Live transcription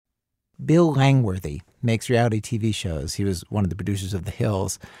Bill Langworthy makes reality TV shows. He was one of the producers of The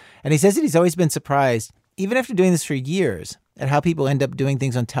Hills. And he says that he's always been surprised, even after doing this for years, at how people end up doing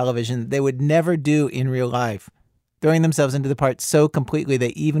things on television they would never do in real life, throwing themselves into the part so completely they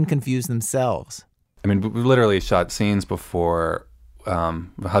even confuse themselves. I mean, we literally shot scenes before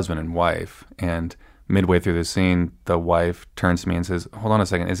the husband and wife, and midway through the scene, the wife turns to me and says, "Hold on a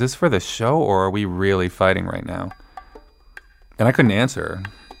second, is this for the show or are we really fighting right now?" And I couldn't answer.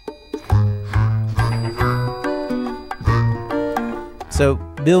 So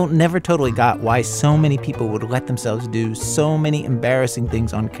Bill never totally got why so many people would let themselves do so many embarrassing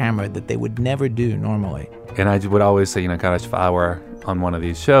things on camera that they would never do normally. And I would always say, gosh, if I were on one of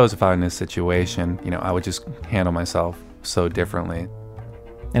these shows, if I were in this situation, I would just handle myself so differently.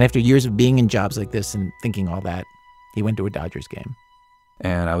 And after years of being in jobs like this and thinking all that, he went to a Dodgers game.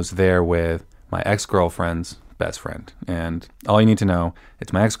 And I was there with my ex-girlfriend's best friend. And all you need to know,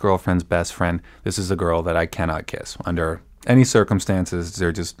 it's my ex-girlfriend's best friend. This is a girl that I cannot kiss under any circumstances. There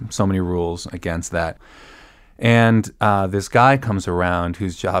are just so many rules against that. And this guy comes around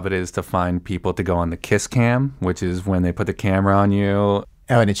whose job it is to find people to go on the kiss cam, which is when they put the camera on you.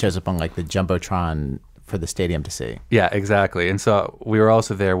 Oh, and it shows up on like the Jumbotron for the stadium to see. Yeah, exactly. And so we were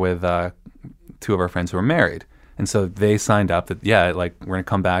also there with two of our friends who were married. And so they signed up that, we're going to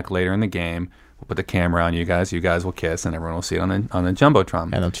come back later in the game. We'll put the camera on you guys will kiss, and everyone will see it on the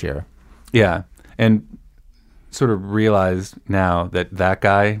Jumbotron. And they'll cheer. Yeah. And sort of realized now that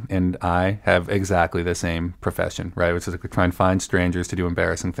guy and I have exactly the same profession, right? Which is like we try and find strangers to do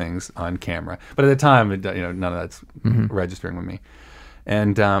embarrassing things on camera. But at the time, none of that's registering with me.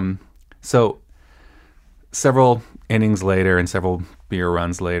 And so several innings later and several beer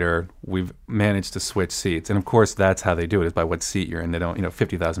runs later, we've managed to switch seats. And of course, that's how they do it, is by what seat you're in. They don't,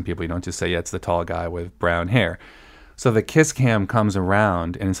 50,000 people, you don't just say, yeah, it's the tall guy with brown hair. So the kiss cam comes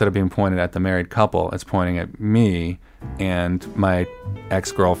around, and instead of being pointed at the married couple, it's pointing at me and my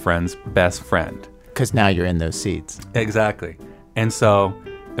ex-girlfriend's best friend. Because now you're in those seats. Exactly. And so,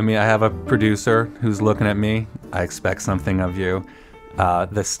 I have a producer who's looking at me. I expect something of you.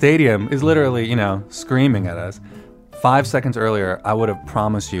 The stadium is literally, screaming at us. 5 seconds earlier, I would have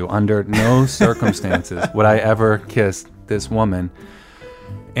promised you, under no circumstances would I ever kiss this woman.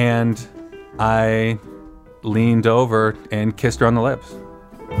 And I leaned over and kissed her on the lips.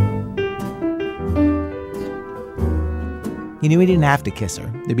 He knew he didn't have to kiss her.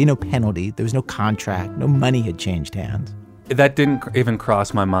 There'd be no penalty. There was no contract. No money had changed hands. That didn't even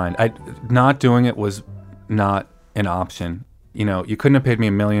cross my mind. Not doing it was not an option. You couldn't have paid me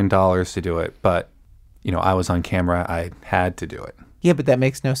 $1 million to do it, but, I was on camera. I had to do it. Yeah, but that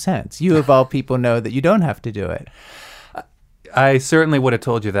makes no sense. You, of all people, know that you don't have to do it. I certainly would have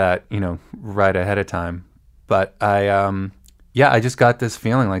told you that, right ahead of time. But I just got this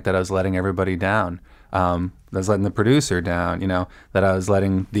feeling like that I was letting everybody down. I was letting the producer down, that I was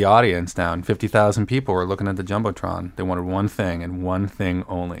letting the audience down. 50,000 people were looking at the Jumbotron. They wanted one thing and one thing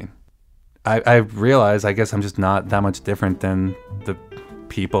only. I realized, I guess I'm just not that much different than the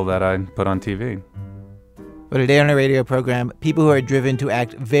people that I put on TV. But today on a radio program, people who are driven to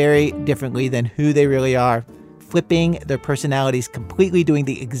act very differently than who they really are, flipping their personalities completely, doing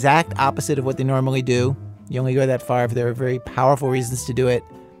the exact opposite of what they normally do. You only go that far if there are very powerful reasons to do it.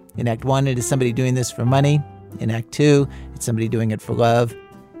 In Act 1, it is somebody doing this for money. In Act 2, it's somebody doing it for love.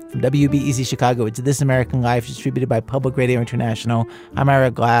 From WBEZ Chicago, it's This American Life, distributed by Public Radio International. I'm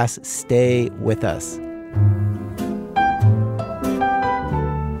Ira Glass. Stay with us.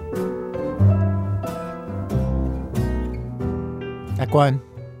 Act 1,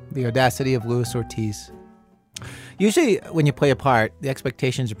 The Audacity of Luis Ortiz. Usually, when you play a part, the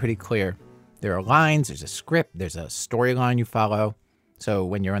expectations are pretty clear. There are lines, there's a script, there's a storyline you follow. So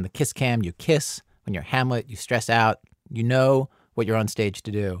when you're on the kiss cam, you kiss. When you're Hamlet, you stress out. You know what you're on stage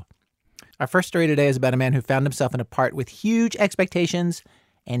to do. Our first story today is about a man who found himself in a part with huge expectations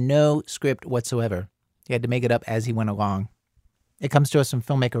and no script whatsoever. He had to make it up as he went along. It comes to us from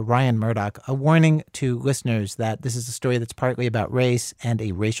filmmaker Ryan Murdoch, a warning to listeners that this is a story that's partly about race and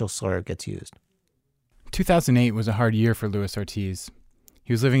a racial slur gets used. 2008 was a hard year for Luis Ortiz.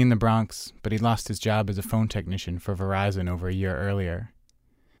 He was living in the Bronx, but he lost his job as a phone technician for Verizon over a year earlier.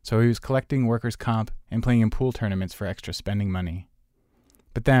 So he was collecting workers' comp and playing in pool tournaments for extra spending money.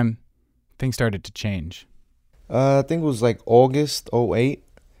 But then, things started to change. I think it was like August 08.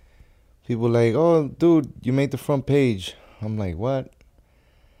 People were like, "Oh, dude, you made the front page." I'm like, "What?"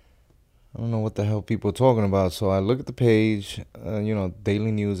 I don't know what the hell people are talking about. So I look at the page,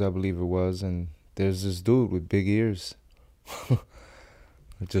 Daily News, I believe it was, and there's this dude with big ears.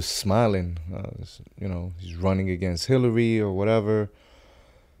 Just smiling. He's running against Hillary or whatever.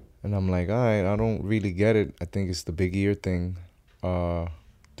 And I'm like, all right, I don't really get it. I think it's the big ear thing.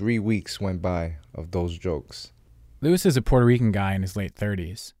 3 weeks went by of those jokes. Lewis is a Puerto Rican guy in his late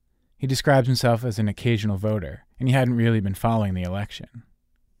 30s. He describes himself as an occasional voter, and he hadn't really been following the election.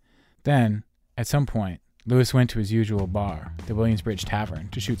 Then, at some point, Lewis went to his usual bar, the Williamsbridge Tavern,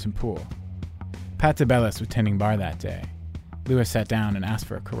 to shoot some pool. Pat DeBellis was tending bar that day. Lewis sat down and asked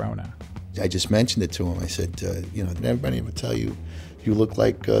for a Corona. I just mentioned it to him. I said, did everybody ever tell you you look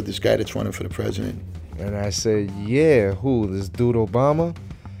like this guy that's running for the president? And I said, yeah, who, this dude Obama?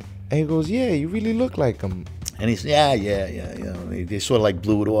 And he goes, yeah, you really look like him. And he said, yeah. They sort of like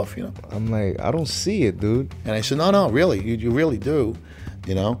blew it off, I'm like, I don't see it, dude. And I said, no, really, you really do,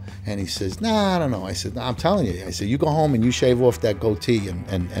 And he says, nah, I don't know. I said, nah, I'm telling you. I said, you go home and you shave off that goatee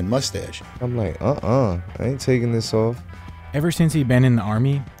and mustache. I'm like, I ain't taking this off. Ever since he'd been in the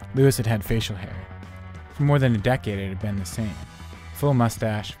Army, Lewis had had facial hair. For more than a decade, it had been the same. Full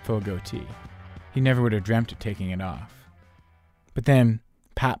mustache, full goatee. He never would have dreamt of taking it off. But then,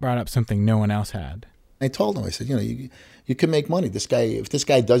 Pat brought up something no one else had. I told him, I said, you can make money. If this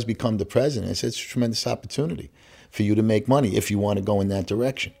guy does become the president, I said, it's a tremendous opportunity for you to make money if you want to go in that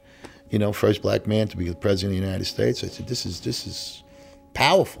direction. First black man to be the president of the United States. I said, this is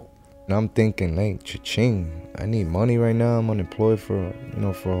powerful. And I'm thinking, like, cha-ching, I need money right now. I'm unemployed for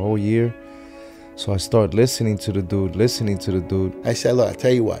a whole year. So I start listening to the dude. I said, look, I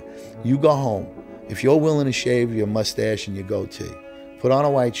tell you what, you go home. If you're willing to shave your mustache and your goatee, put on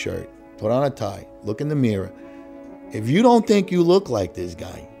a white shirt, put on a tie, look in the mirror. If you don't think you look like this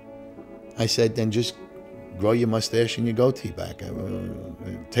guy, I said, then just grow your mustache and your goatee back.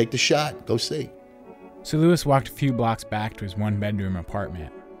 Take the shot. Go see. So Lewis walked a few blocks back to his one-bedroom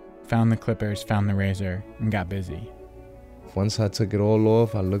apartment, found the clippers, found the razor, and got busy. Once I took it all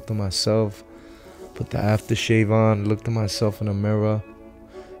off, I looked at myself, put the aftershave on, looked at myself in the mirror,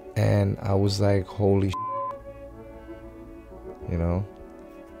 and I was like, holy shit.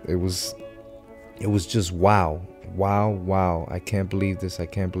 It was just wow. I can't believe this.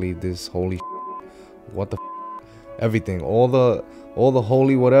 Holy shit. What the everything, all the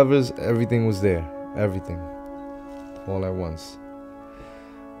holy whatevers, everything was there. Everything. All at once.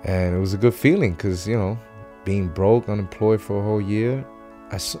 And it was a good feeling because, being broke, unemployed for a whole year,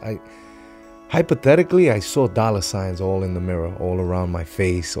 hypothetically, I saw dollar signs all in the mirror, all around my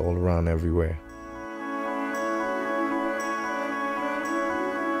face, all around everywhere.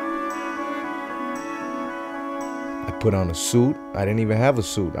 I put on a suit. I didn't even have a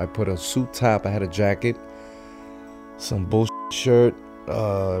suit. I put a suit top. I had a jacket, some bullshit shirt,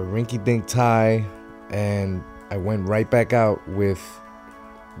 rinky-dink tie, and I went right back out with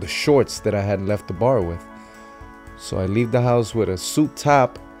the shorts that I had left the bar with. So I leave the house with a suit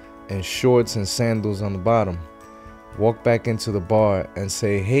top and shorts and sandals on the bottom. Walk back into the bar and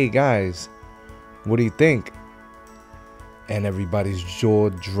say, hey guys, what do you think? And everybody's jaw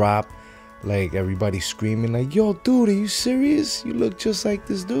dropped, like everybody screaming like, yo dude, are you serious? You look just like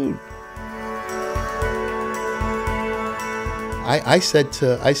this dude. I said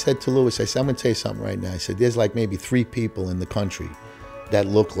to Lewis, I said, I'm gonna tell you something right now. I said, there's like maybe 3 people in the country that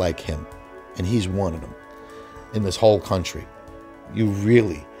look like him, and he's one of them in this whole country. You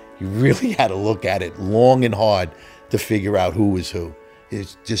really had to look at it long and hard to figure out who was who.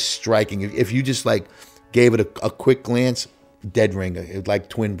 It's just striking. If you just like gave it a quick glance, dead ringer. It's like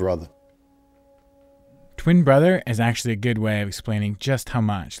twin brother. Twin brother is actually a good way of explaining just how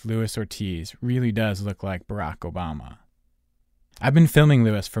much Luis Ortiz really does look like Barack Obama. I've been filming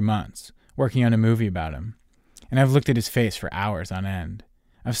Luis for months, working on a movie about him, and I've looked at his face for hours on end.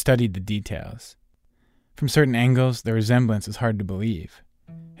 I've studied the details. From certain angles, the resemblance is hard to believe.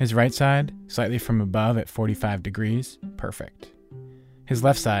 His right side, slightly from above at 45 degrees, perfect. His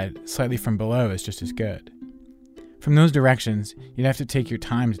left side, slightly from below, is just as good. From those directions, you'd have to take your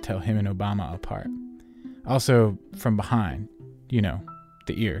time to tell him and Obama apart. Also, from behind, the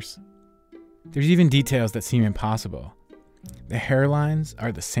ears. There's even details that seem impossible. The hairlines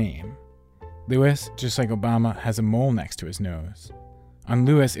are the same. Luis, just like Obama, has a mole next to his nose. On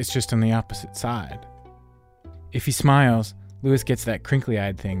Luis, it's just on the opposite side. If he smiles, Luis gets that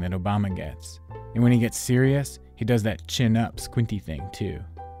crinkly-eyed thing that Obama gets. And when he gets serious, he does that chin-up, squinty thing, too.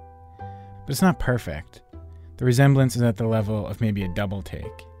 But it's not perfect. The resemblance is at the level of maybe a double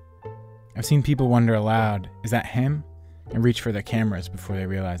take. I've seen people wonder aloud, is that him? And reach for their cameras before they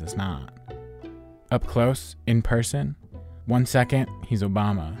realize it's not. Up close, in person, 1 second, he's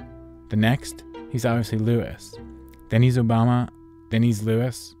Obama. The next, he's obviously Luis. Then he's Obama, then he's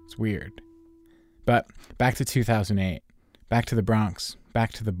Luis. It's weird. But back to 2008. Back to the Bronx.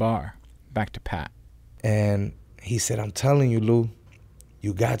 Back to the bar. Back to Pat. And he said, I'm telling you, Lou,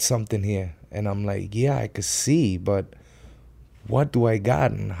 you got something here. And I'm like, yeah, I could see, but what do I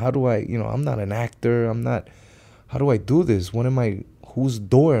got? And how do I, I'm not an actor. How do I do this? Whose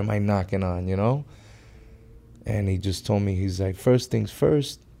door am I knocking on, And he just told me, he's like, first things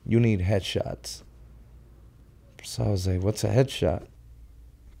first, you need headshots. So I was like, what's a headshot?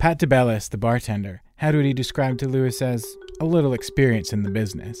 Pat DeBellis, the bartender, had what he described to Lewis as a little experience in the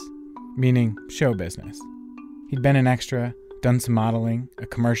business, meaning show business. He'd been an extra, done some modeling, a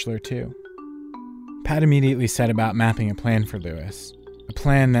commercial or two. Pat immediately set about mapping a plan for Lewis, a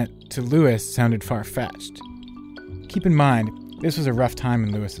plan that, to Lewis, sounded far-fetched. Keep in mind, this was a rough time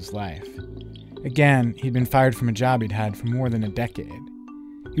in Lewis's life. Again, he'd been fired from a job he'd had for more than a decade.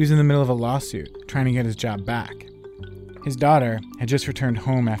 He was in the middle of a lawsuit, trying to get his job back. His daughter had just returned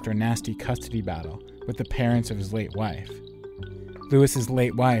home after a nasty custody battle with the parents of his late wife. Lewis's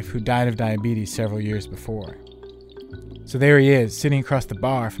late wife, who died of diabetes several years before. So there he is, sitting across the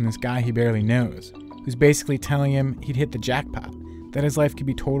bar from this guy he barely knows, who's basically telling him he'd hit the jackpot, that his life could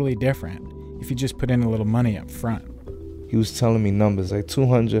be totally different if he just put in a little money up front. He was telling me numbers like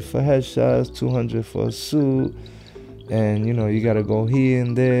 200 for headshots, 200 for a suit, and you gotta go here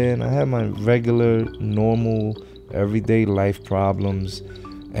and there. And I had my regular, normal, everyday life problems,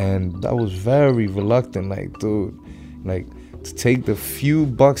 and I was very reluctant, like, dude, like, to take the few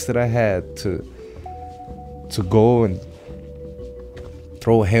bucks that I had to go and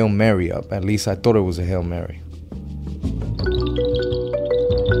throw a Hail Mary up. At least I thought it was a Hail Mary.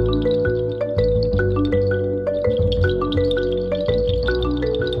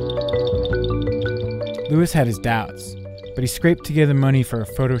 Lewis had his doubts, but he scraped together money for a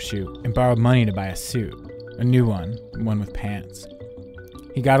photo shoot and borrowed money to buy a suit, a new one with pants.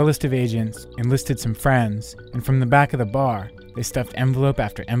 He got a list of agents, enlisted some friends, and from the back of the bar, they stuffed envelope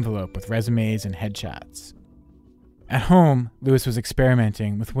after envelope with resumes and headshots. At home, Lewis was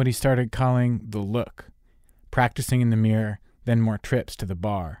experimenting with what he started calling the look, practicing in the mirror, then more trips to the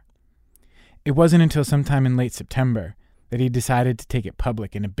bar. It wasn't until sometime in late September that he decided to take it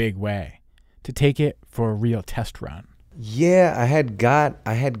public in a big way, to take it for a real test run. Yeah, I had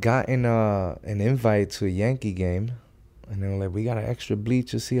gotten an invite to a Yankee game, and they were like, we got an extra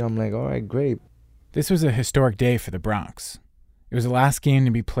bleachers here. I'm like, all right, great. This was a historic day for the Bronx. It was the last game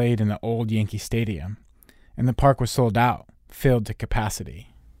to be played in the old Yankee Stadium, and the park was sold out, filled to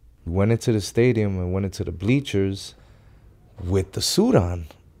capacity. We went into the stadium and went into the bleachers with the suit on.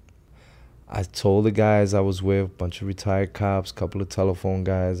 I told the guys I was with, a bunch of retired cops, couple of telephone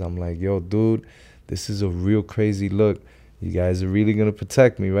guys, I'm like, yo, dude, this is a real crazy look. You guys are really going to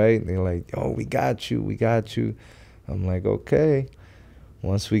protect me, right? And they're like, yo, we got you. I'm like, okay.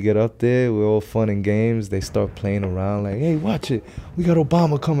 Once we get up there, we're all fun and games. They start playing around like, hey, watch it. We got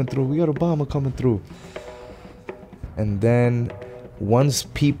Obama coming through. And then once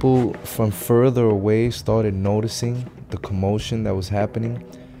people from further away started noticing the commotion that was happening,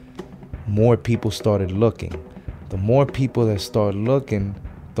 more people started looking. The more people that start looking,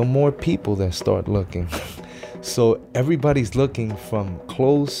 the more people that start looking. So everybody's looking from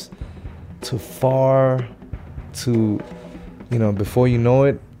close to far to, before you know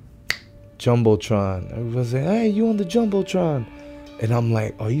it, Jumbotron. Everybody's like, hey, you on the Jumbotron? And I'm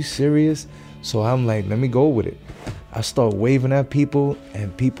like, are you serious? So I'm like, let me go with it. I start waving at people,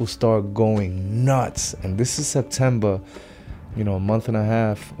 and people start going nuts. And this is September, a month and a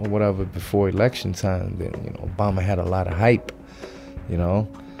half or whatever before election time. Then, Obama had a lot of hype,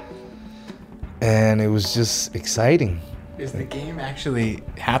 and it was just exciting. Is the game actually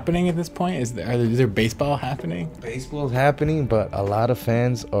happening at this point? Is there baseball happening? Baseball's happening, but a lot of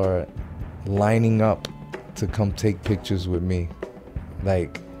fans are lining up to come take pictures with me.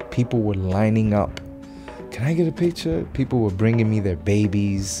 Like, people were lining up. Can I get a picture? People were bringing me their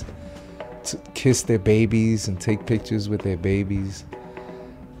babies to kiss their babies and take pictures with their babies.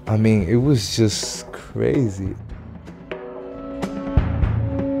 I mean, it was just crazy.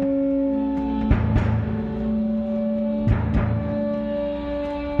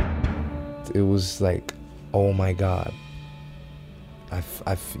 It was like, oh my God.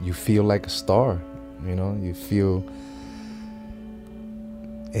 You feel like a star, you feel,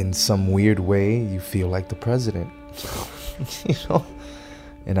 in some weird way, you feel like the president,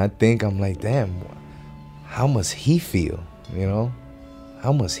 And I think, I'm like, damn, how must he feel,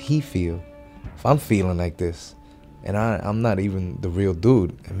 How must he feel if I'm feeling like this? And I'm not even the real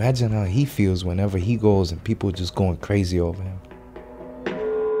dude. Imagine how he feels whenever he goes and people are just going crazy over him.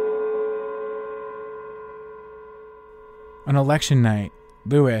 On election night,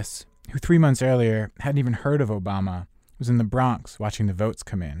 Lewis, who 3 months earlier hadn't even heard of Obama, was in the Bronx watching the votes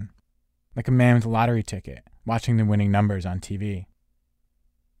come in, like a man with a lottery ticket, watching the winning numbers on TV.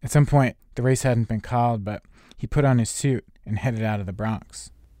 At some point, the race hadn't been called, but he put on his suit and headed out of the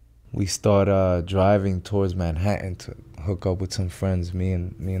Bronx. We start driving towards Manhattan to hook up with some friends, me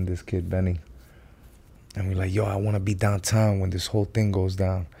and this kid Benny. And we're like, yo, I want to be downtown when this whole thing goes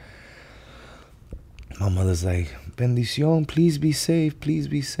down. My mother's like, Bendición, please be safe, please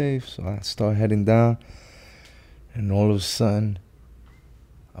be safe. So I start heading down, and all of a sudden,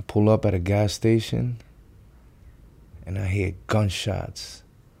 I pull up at a gas station, and I hear gunshots.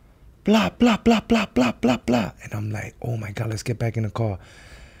 Blah, blah, blah, blah, blah, blah, blah. And I'm like, oh my God, let's get back in the car.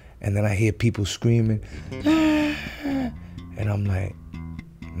 And then I hear people screaming. And I'm like,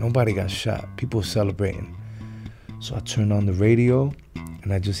 nobody got shot. People celebrating. So I turn on the radio,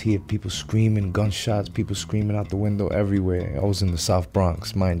 and I just hear people screaming, gunshots, people screaming out the window everywhere. I was in the South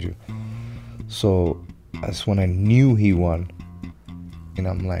Bronx, mind you. So that's when I knew he won. And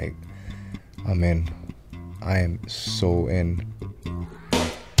I'm like, I'm in. I am so in.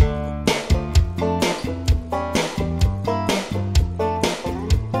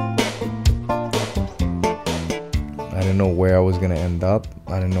 I didn't know where I was going to end up.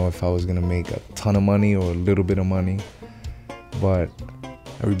 I didn't know if I was going to make a ton of money or a little bit of money. But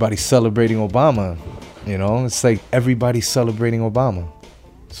everybody's celebrating Obama, you know? It's like everybody's celebrating Obama.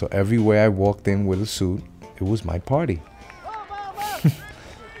 So everywhere I walked in with a suit, it was my party.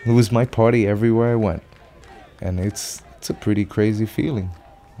 It was my party everywhere I went. And it's a pretty crazy feeling,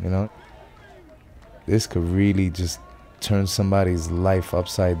 you know? This could really just turn somebody's life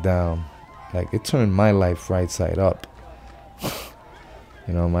upside down. Like, it turned my life right side up.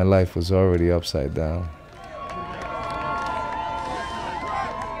 You know, my life was already upside down.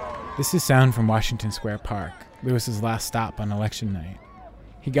 This is sound from Washington Square Park, Lewis's last stop on election night.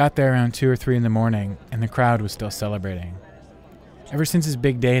 He got there around 2 or 3 in the morning, and the crowd was still celebrating. Ever since his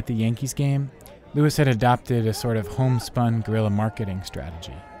big day at the Yankees game, Lewis had adopted a sort of homespun guerrilla marketing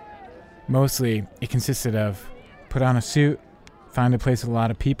strategy. Mostly, it consisted of put on a suit, find a place with a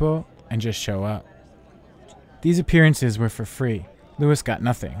lot of people, and just show up. These appearances were for free. Lewis got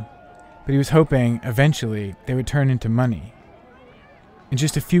nothing, but he was hoping eventually they would turn into money. In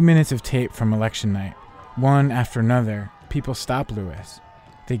just a few minutes of tape from election night, one after another, people stop Lewis.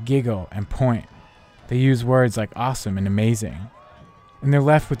 They giggle and point. They use words like awesome and amazing. And they're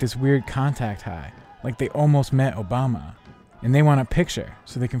left with this weird contact high, like they almost met Obama, and they want a picture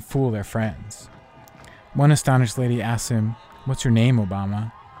so they can fool their friends. One astonished lady asks him, "What's your name,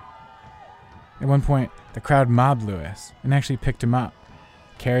 Obama?" At one point, the crowd mobbed Lewis and actually picked him up,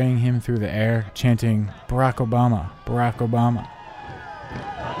 carrying him through the air, chanting, "Barack Obama, Barack Obama."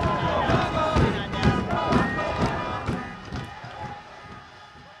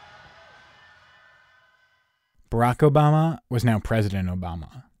 Barack Obama was now President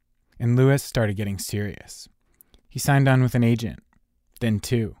Obama, and Lewis started getting serious. He signed on with an agent, then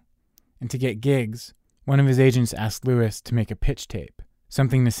 2. And to get gigs, one of his agents asked Lewis to make a pitch tape,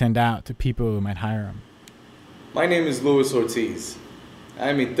 something to send out to people who might hire him. My name is Luis Ortiz. I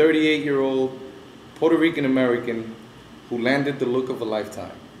am a 38-year-old Puerto Rican American who landed the look of a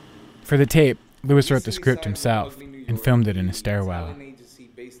lifetime. For the tape, Lewis wrote the script himself and filmed it in a stairwell.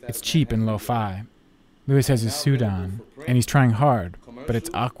 It's cheap and lo-fi. Lewis has his suit on, and he's trying hard, but it's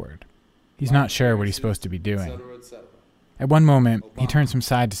awkward. He's not sure what he's supposed to be doing. At one moment, he turns from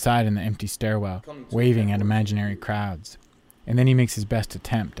side to side in the empty stairwell, waving at imaginary crowds, and then he makes his best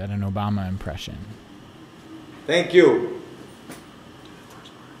attempt at an Obama impression. Thank you.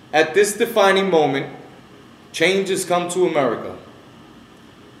 At this defining moment, change has come to America.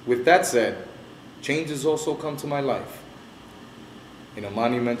 With that said, change has also come to my life in a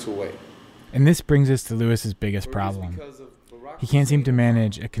monumental way. And this brings us to Lewis's biggest problem. He can't seem to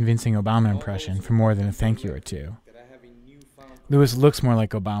manage a convincing Obama impression for more than a thank you or two. Lewis looks more like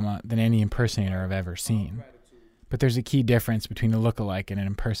Obama than any impersonator I've ever seen. But there's a key difference between a lookalike and an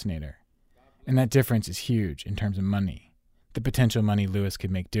impersonator. And that difference is huge in terms of money. The potential money Lewis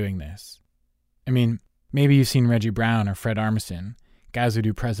could make doing this. I mean, maybe you've seen Reggie Brown or Fred Armisen, guys who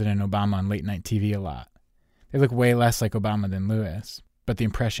do President Obama on late night TV a lot. They look way less like Obama than Lewis, but the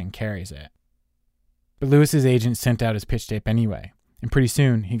impression carries it. But Lewis's agent sent out his pitch tape anyway, and pretty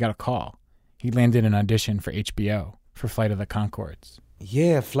soon he got a call. He landed an audition for HBO, for Flight of the Conchords.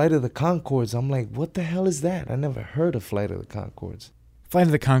 Yeah, Flight of the Conchords. I'm like, what the hell is that? I never heard of Flight of the Conchords. Flight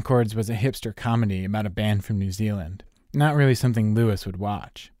of the Conchords was a hipster comedy about a band from New Zealand. Not really something Lewis would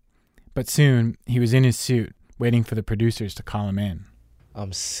watch. But soon, he was in his suit, waiting for the producers to call him in.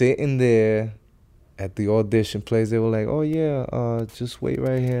 I'm sitting there at the audition place. They were like, oh yeah, just wait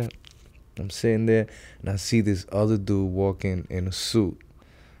right here. I'm sitting there, and I see this other dude walking in a suit.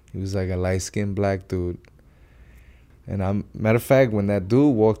 He was like a light-skinned black dude. And matter of fact, when that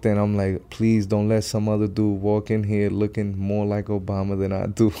dude walked in, I'm like, please don't let some other dude walk in here looking more like Obama than I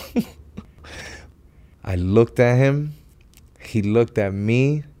do. I looked at him, he looked at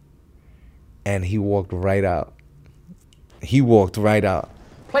me, and he walked right out. He walked right out.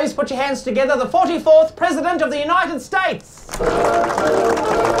 Please put your hands together, the 44th President of the United States.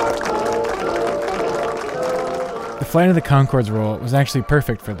 The Flight of the Conchords role was actually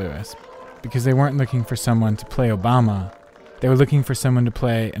perfect for Lewis, because they weren't looking for someone to play Obama, they were looking for someone to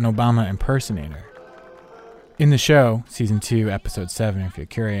play an Obama impersonator. In the show, Season 2, Episode 7 if you're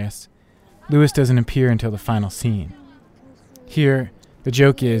curious, Lewis doesn't appear until the final scene. Here, the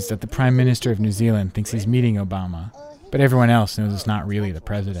joke is that the Prime Minister of New Zealand thinks he's meeting Obama, but everyone else knows it's not really the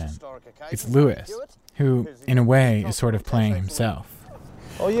president. It's Lewis, who, in a way, is sort of playing himself.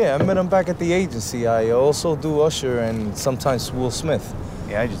 Oh yeah, I met him back at the agency. I also do Usher and sometimes Will Smith.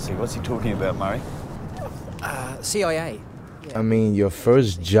 The agency? What's he talking about, Murray? CIA. I mean, your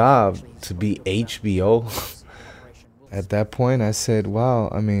first job to be HBO. At that point, I said, wow,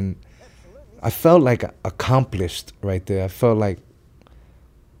 I mean, I felt like accomplished right there. I felt like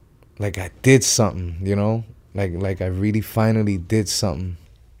I did something, you know? Like I really finally did something.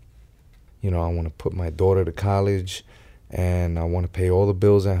 You know, I want to put my daughter to college, and I want to pay all the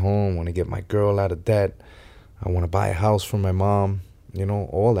bills at home. I want to get my girl out of debt. I want to buy a house for my mom, you know,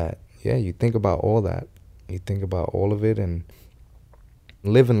 all that. Yeah, you think about all that. You think about all of it and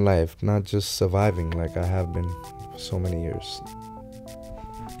living life, not just surviving like I have been for so many years.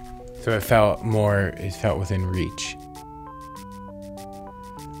 So it felt within reach.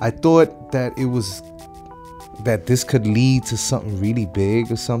 I thought that that this could lead to something really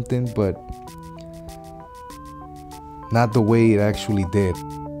big or something, but not the way it actually did.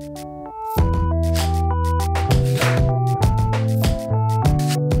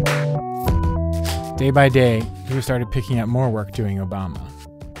 Day by day, Lewis started picking up more work doing Obama.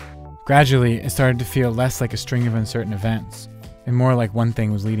 Gradually, it started to feel less like a string of uncertain events, and more like one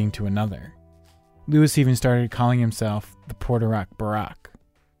thing was leading to another. Lewis even started calling himself the Puerto Rock Barack.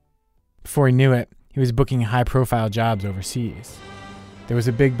 Before he knew it, he was booking high-profile jobs overseas. There was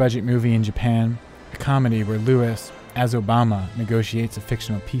a big-budget movie in Japan, a comedy where Lewis, as Obama, negotiates a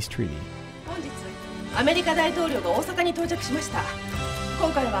fictional peace treaty.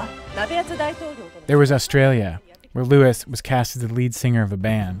 There was Australia, where Lewis was cast as the lead singer of a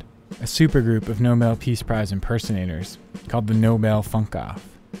band, a supergroup of Nobel Peace Prize impersonators called the Nobel Funk-Off.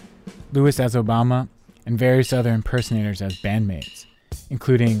 Lewis as Obama, and various other impersonators as bandmates,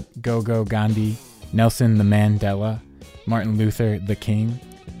 including Go-Go Gandhi, Nelson the Mandela, Martin Luther the King.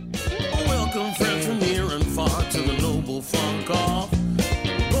 Welcome friends from near and far to the Noble Funk-Off.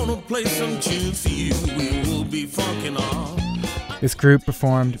 Gonna play some tunes for you, we will be funkin' off. This group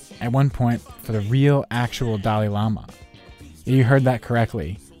performed, at one point, for the real, actual Dalai Lama. Yeah, you heard that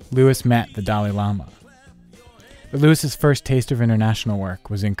correctly. Lewis met the Dalai Lama. But Lewis's first taste of international work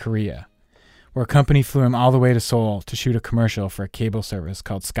was in Korea, where a company flew him all the way to Seoul to shoot a commercial for a cable service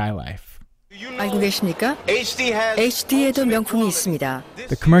called Skylife. 알고 계십니까? HD에도 명품이 있습니다.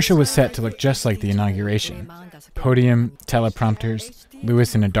 The commercial was set to look just like the inauguration. Podium, teleprompters,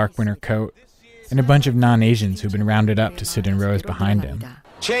 Lewis in a dark winter coat, and a bunch of non-Asians who'd been rounded up to sit in rows behind him.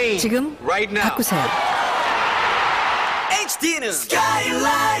 지금 바꾸세요. HD는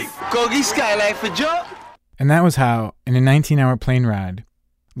Skylife! 거기 Skylife And that was how, in a 19-hour plane ride,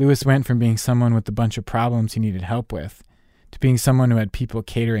 Lewis went from being someone with a bunch of problems he needed help with to being someone who had people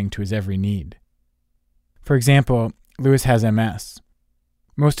catering to his every need. For example, Lewis has MS.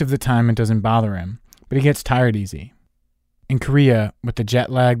 Most of the time it doesn't bother him, but he gets tired easy. In Korea, with the jet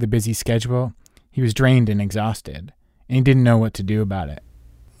lag, the busy schedule, he was drained and exhausted, and he didn't know what to do about it.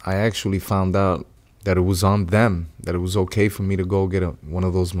 I actually found out that it was on them, that it was okay for me to go get one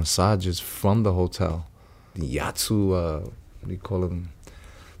of those massages from the hotel. The Yatsu, what do you call them?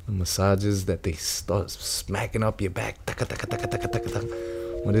 The massages that they start smacking up your back. Taka, taka, taka, taka, taka, taka.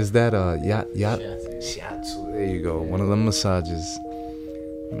 What is that? Shiatsu. There you go. One of them massages.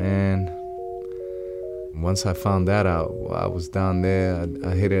 Man, once I found that out, I was down there.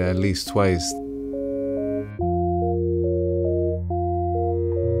 I hit it at least twice.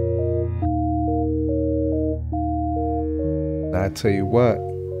 I tell you what,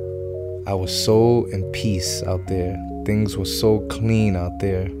 I was so in peace out there. Things were so clean out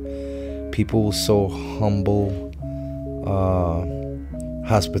there. People were so humble.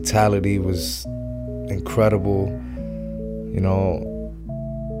 Hospitality was incredible. You know,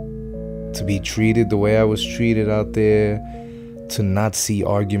 to be treated the way I was treated out there, to not see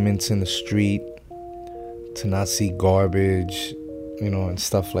arguments in the street, to not see garbage, you know, and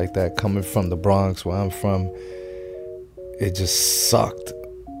stuff like that coming from the Bronx, where I'm from. it just sucked.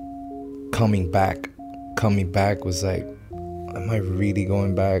 Coming back was like, am I really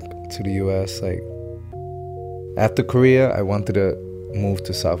going back to the US? Like, after Korea, I wanted to move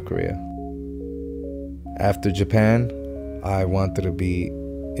to South Korea. After Japan, I wanted to be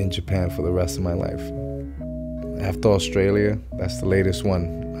in Japan for the rest of my life. After Australia, that's the latest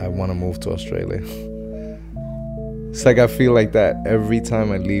one. I want to move to Australia. It's like I feel like that every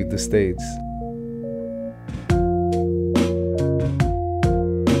time I leave the States.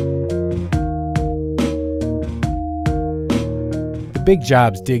 The big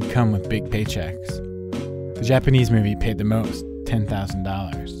jobs did come with big paychecks. The Japanese movie paid the most,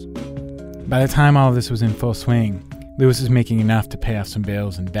 $10,000. By the time all of this was in full swing, Lewis was making enough to pay off some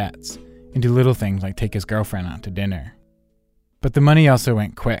bills and debts, and do little things like take his girlfriend out to dinner. But the money also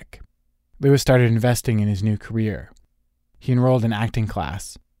went quick. Lewis started investing in his new career. He enrolled in acting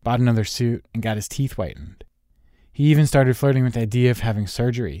class, bought another suit, and got his teeth whitened. He even started flirting with the idea of having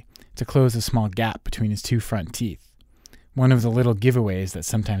surgery to close a small gap between his two front teeth, one of the little giveaways that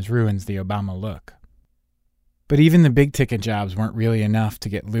sometimes ruins the Obama look. But even the big-ticket jobs weren't really enough to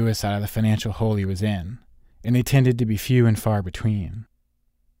get Lewis out of the financial hole he was in, and they tended to be few and far between.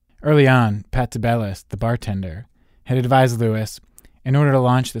 Early on, Pat DeBellis, the bartender, had advised Lewis, in order to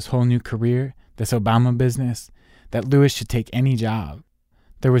launch this whole new career, this Obama business, that Lewis should take any job.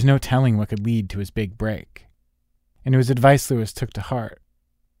 There was no telling what could lead to his big break. And it was advice Lewis took to heart.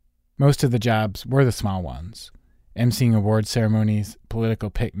 Most of the jobs were the small ones, emceeing award ceremonies, political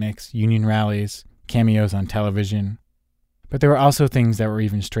picnics, union rallies, cameos on television. But there were also things that were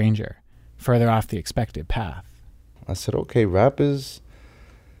even stranger, further off the expected path. I said, okay, rappers,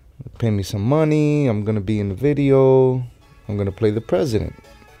 pay me some money, I'm going to be in the video, I'm going to play the president.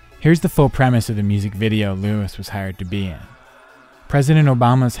 Here's the full premise of the music video Lewis was hired to be in. President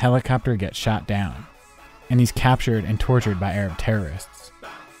Obama's helicopter gets shot down, and he's captured and tortured by Arab terrorists.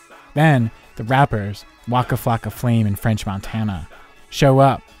 Then, the rappers, Waka Flocka Flame and French Montana, show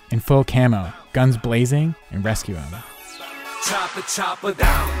up in full camo, guns blazing, and rescue him. Chopper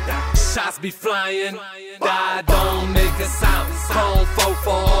down, shots be flying, die don't make a sound. Call for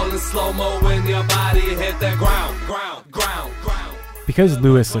all in slow-mo when your body hit the ground. Because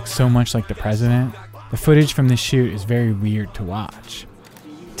Lewis looks so much like the president, the footage from this shoot is very weird to watch.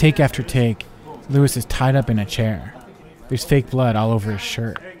 Take after take, Lewis is tied up in a chair. There's fake blood all over his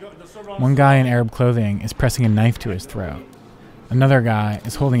shirt. One guy in Arab clothing is pressing a knife to his throat. Another guy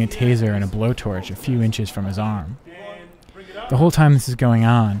is holding a taser and a blowtorch a few inches from his arm. The whole time this is going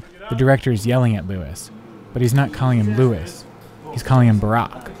on, the director is yelling at Lewis, but he's not calling him Lewis. He's calling him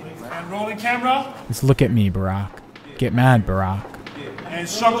Barack. And rolling camera. It's look at me, Barack. Get mad, Barack. And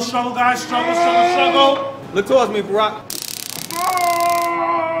struggle, guys. Struggle. Look towards me, Barack.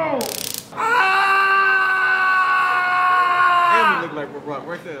 Oh! And we look like Barack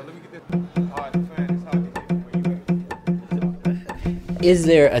right there. Let me get this. All right, Is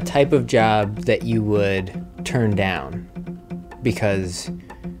there a type of job that you would turn down because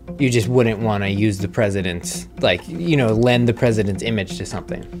you just wouldn't want to use the president's, lend the president's image to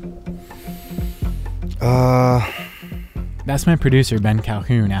something? That's my producer, Ben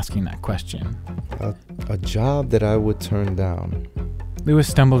Calhoun, asking that question. A job that I would turn down. Lewis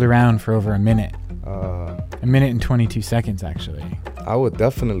stumbled around for over a minute. A minute and 22 seconds, actually. I would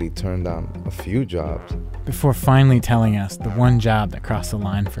definitely turn down a few jobs. Before finally telling us the one job that crossed the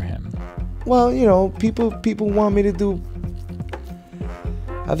line for him. Well, people want me to do...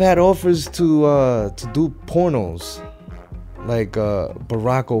 I've had offers to do pornos. Like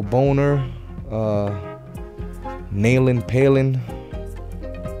Barack O'Boner, Nailing Palin.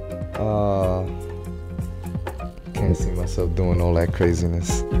 Can't see myself doing all that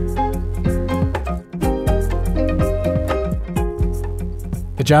craziness.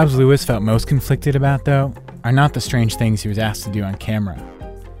 The jobs Lewis felt most conflicted about, though, are not the strange things he was asked to do on camera.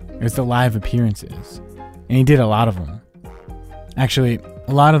 It was the live appearances, and he did a lot of them. Actually,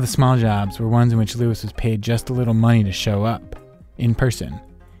 a lot of the small jobs were ones in which Lewis was paid just a little money to show up, in person,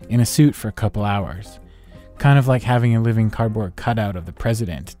 in a suit for a couple hours, kind of like having a living cardboard cutout of the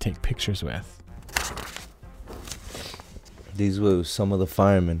president to take pictures with. These were some of the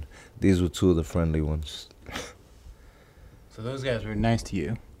firemen. These were two of the friendly ones. So those guys were nice to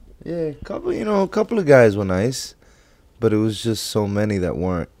you? Yeah, a couple of guys were nice, but it was just so many that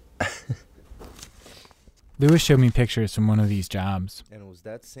weren't. Lewis showed me pictures from one of these jobs.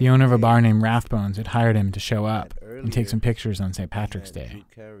 The owner of a bar named Rathbones had hired him to show up and take some pictures on St. Patrick's Day.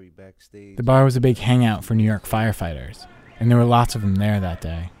 The bar was a big hangout for New York firefighters, and there were lots of them there that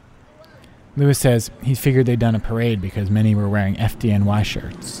day. Lewis says he figured they'd done a parade because many were wearing FDNY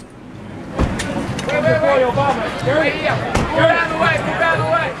shirts.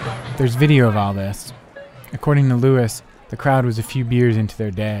 There's video of all this. According to Lewis, the crowd was a few beers into their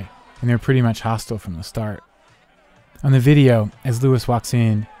day, and they were pretty much hostile from the start. On the video, as Lewis walks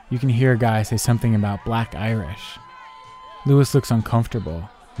in, you can hear a guy say something about Black Irish. Lewis looks uncomfortable,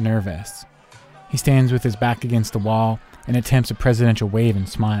 nervous. He stands with his back against the wall and attempts a presidential wave and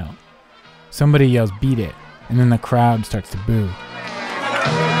smile. Somebody yells, "Beat it," and then the crowd starts to boo.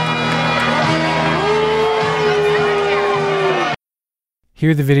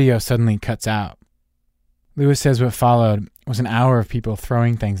 Here the video suddenly cuts out. Lewis says what followed was an hour of people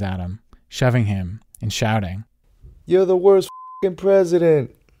throwing things at him, shoving him, and shouting. "You're the worst f***ing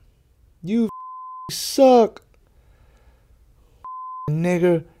president. You suck.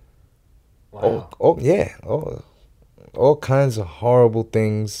 Nigger." Wow. Yeah. All kinds of horrible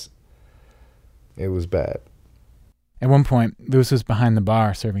things. It was bad. At one point, Lewis was behind the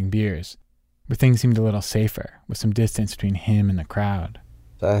bar serving beers, where things seemed a little safer, with some distance between him and the crowd.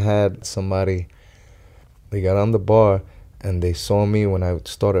 I had somebody, they got on the bar, and they saw me when I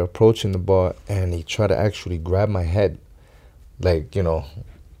started approaching the bar, and he tried to actually grab my head, like, you know,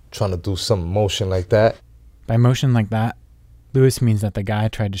 trying to do some motion like that. By motion like that, Lewis means that the guy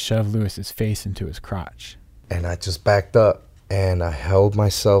tried to shove Lewis's face into his crotch. And I just backed up, and I held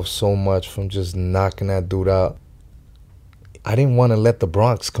myself so much from just knocking that dude out. I didn't want to let the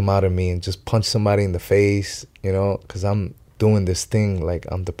Bronx come out of me and just punch somebody in the face, you know, because I'm doing this thing like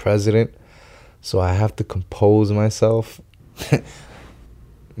I'm the president. So I have to compose myself.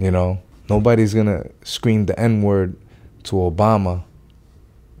 You know, nobody's going to scream the N-word to Obama.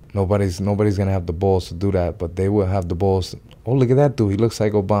 Nobody's going to have the balls to do that, but they will have the balls. Oh, look at that dude. He looks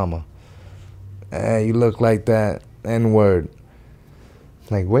like Obama. Hey, you look like that N-word.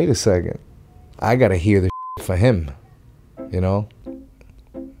 Like, wait a second. I got to hear the for him, you know?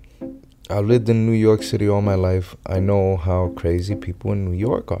 I've lived in New York City all my life. I know how crazy people in New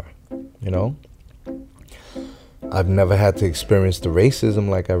York are, you know? I've never had to experience the racism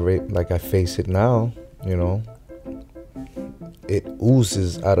like I face it now, you know? It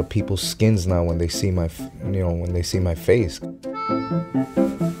oozes out of people's skins now when they see my face.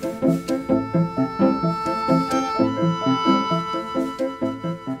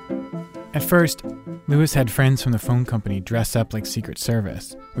 At first, Lewis had friends from the phone company dress up like Secret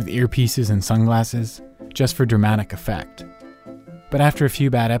Service, with earpieces and sunglasses, just for dramatic effect. But after a few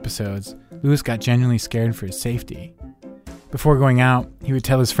bad episodes, Lewis got genuinely scared for his safety. Before going out, he would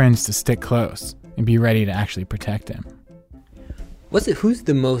tell his friends to stick close and be ready to actually protect him. Who's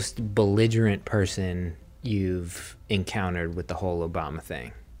the most belligerent person you've encountered with the whole Obama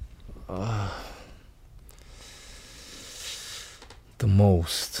thing? The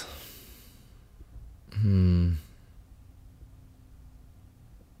most.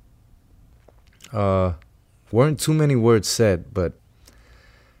 Weren't too many words said, but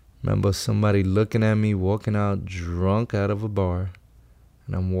remember somebody looking at me walking out drunk out of a bar,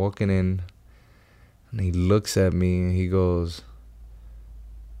 and I'm walking in, and he looks at me and he goes,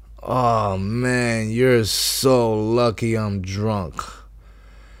 "Oh man, you're so lucky I'm drunk."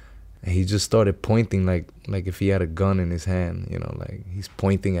 And he just started pointing like if he had a gun in his hand, you know, like he's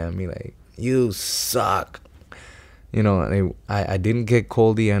pointing at me like, "You suck." You know, and I didn't get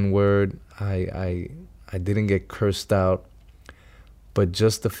called the N-word. I didn't get cursed out. But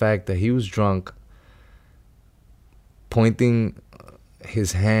just the fact that he was drunk, pointing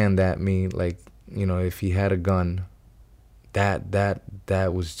his hand at me like, you know, if he had a gun, that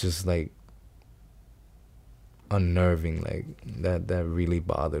was just like unnerving. Like that really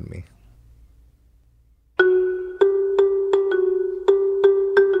bothered me.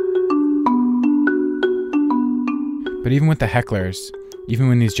 But even with the hecklers, even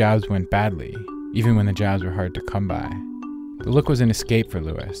when these jobs went badly, even when the jobs were hard to come by, the look was an escape for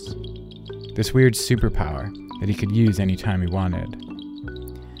Lewis. This weird superpower that he could use anytime he wanted.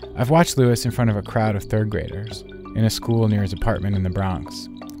 I've watched Lewis in front of a crowd of third graders in a school near his apartment in the Bronx,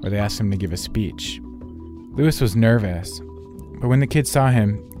 where they asked him to give a speech. Lewis was nervous, but when the kids saw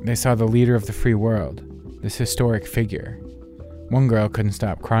him, they saw the leader of the free world, this historic figure. One girl couldn't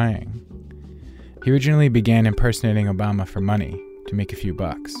stop crying. He originally began impersonating Obama for money, to make a few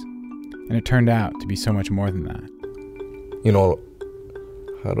bucks, and it turned out to be so much more than that. You know,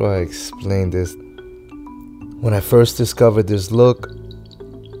 how do I explain this? When I first discovered this look,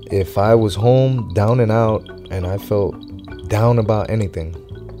 if I was home, down and out, and I felt down about anything,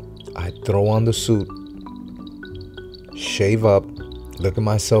 I'd throw on the suit, shave up, look at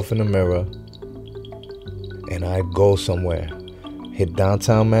myself in the mirror, and I'd go somewhere. Hit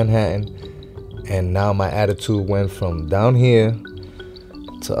downtown Manhattan, and now my attitude went from down here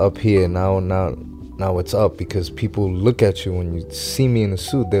to up here. Now now it's up because people look at you when you see me in a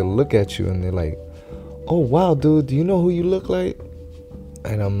suit. They'll look at you and they're like, oh wow, dude, do you know who you look like?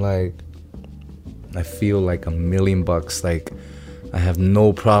 And I'm like, I feel like $1 million, like I have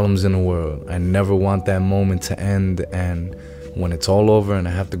no problems in the world. I never want that moment to end, and when it's all over and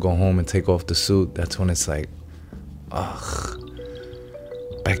I have to go home and take off the suit, that's when it's like, ugh,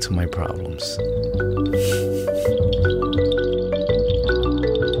 back to my problems.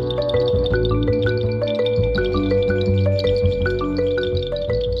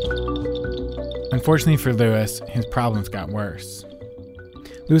 Unfortunately for Lewis, his problems got worse.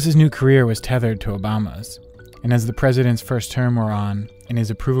 Lewis's new career was tethered to Obama's, and as the president's first term wore on and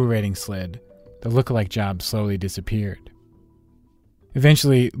his approval rating slid, the lookalike job slowly disappeared.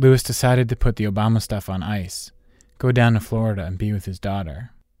 Eventually, Lewis decided to put the Obama stuff on ice, go down to Florida and be with his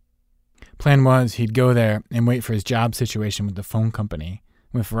daughter. Plan was he'd go there and wait for his job situation with the phone company,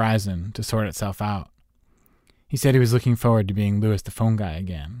 with Verizon, to sort itself out. He said he was looking forward to being Lewis the phone guy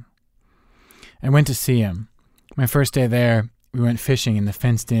again. I went to see him. My first day there, we went fishing in the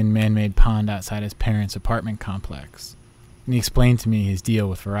fenced-in man-made pond outside his parents' apartment complex, and he explained to me his deal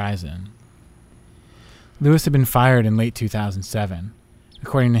with Verizon. Lewis had been fired in late 2007.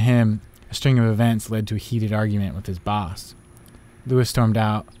 According to him, a string of events led to a heated argument with his boss. Lewis stormed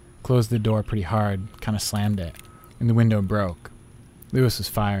out, closed the door pretty hard, kind of slammed it, and the window broke. Lewis was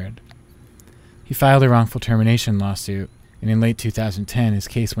fired. He filed a wrongful termination lawsuit, and in late 2010 his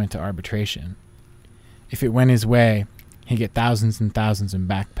case went to arbitration. If it went his way, he'd get thousands and thousands in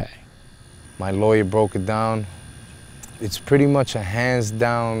back pay. My lawyer broke it down. It's pretty much a hands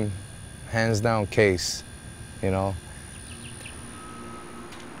down case, you know.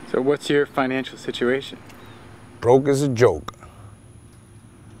 So what's your financial situation? Broke as a joke.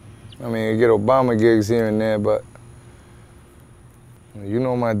 I mean, I get Obama gigs here and there, but you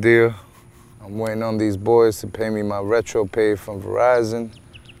know my deal. I'm waiting on these boys to pay me my retro pay from Verizon.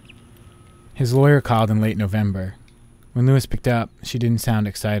 His lawyer called in late November. When Lewis picked up, she didn't sound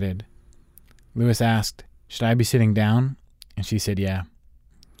excited. Lewis asked, "Should I be sitting down?" And she said yeah.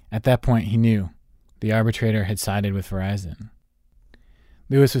 At that point, he knew. The arbitrator had sided with Verizon.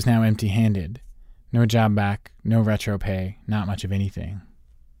 Lewis was now empty-handed. No job back, no retro pay, not much of anything.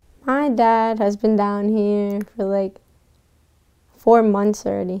 My dad has been down here for like 4 months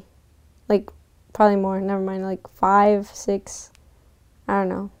already. Like, probably more, never mind, like 5, 6, I don't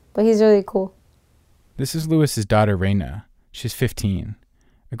know. But he's really cool. This is Lewis's daughter, Raina. She's 15.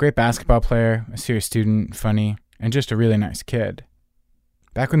 A great basketball player, a serious student, funny, and just a really nice kid.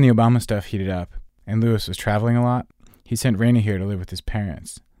 Back when the Obama stuff heated up, and Lewis was traveling a lot, he sent Raina here to live with his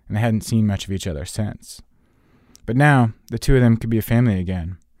parents, and they hadn't seen much of each other since. But now, the two of them could be a family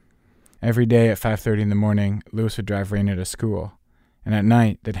again. Every day at 5:30 in the morning, Lewis would drive Raina to school, and at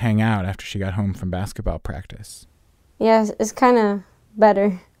night, they'd hang out after she got home from basketball practice. Yeah, it's kind of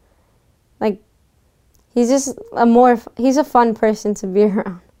better. Like, he's a fun person to be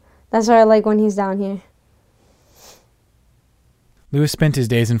around. That's what I like when he's down here. Lewis spent his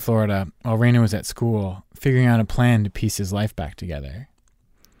days in Florida while Raina was at school, figuring out a plan to piece his life back together.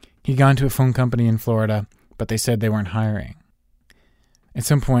 He'd gone to a phone company in Florida, but they said they weren't hiring. At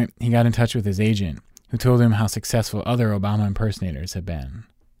some point, he got in touch with his agent, who told him how successful other Obama impersonators had been,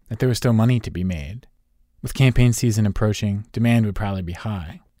 that there was still money to be made. With campaign season approaching, demand would probably be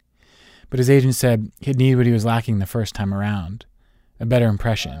high. But his agent said he'd need what he was lacking the first time around, a better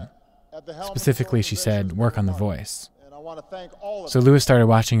impression. Specifically, she said, work on the voice. So Lewis started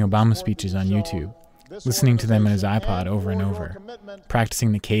watching Obama speeches on YouTube, listening to them on his iPod over and over,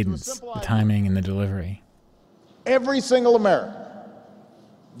 practicing the cadence, the timing, and the delivery. Every single American,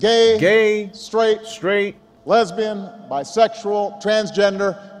 gay, straight, lesbian, bisexual,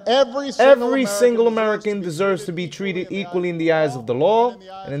 transgender, every single American deserves to be treated equally in the eyes of the law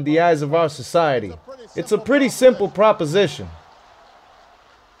and in the eyes of our society. It's a pretty simple proposition.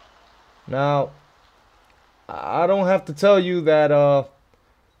 Now, I don't have to tell you that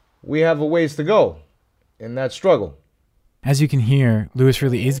we have a ways to go in that struggle. As you can hear, Lewis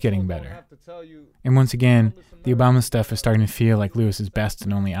really is getting better. And once again, the Obama stuff is starting to feel like Lewis's best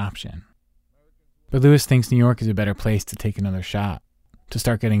and only option. But Lewis thinks New York is a better place to take another shot, to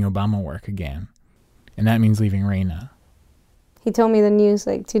start getting Obama work again. And that means leaving Raina. He told me the news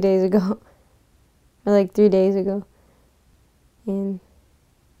like 2 days ago, or like 3 days ago. And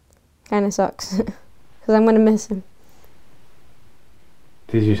kind of sucks, because I'm going to miss him.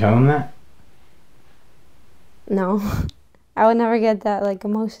 Did you tell him that? No. I would never get that like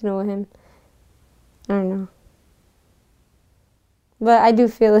emotional with him. I don't know. But I do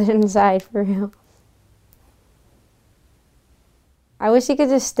feel it inside, for real. I wish he could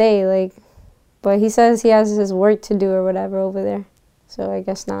just stay, like, But he says he has his work to do or whatever over there. So I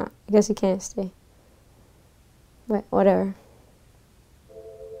guess not. I guess he can't stay. But whatever.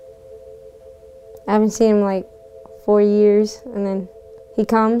 I haven't seen him like 4 years, and then he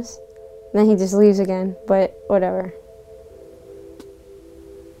comes, and then he just leaves again. But whatever.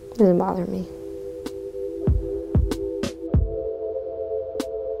 Doesn't bother me.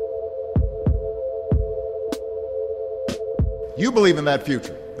 You believe in that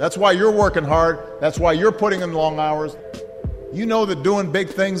future. That's why you're working hard. That's why you're putting in long hours. You know that doing big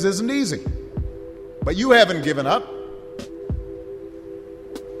things isn't easy. But you haven't given up.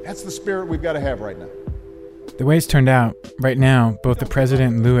 That's the spirit we've got to have right now. The way it's turned out, right now, both the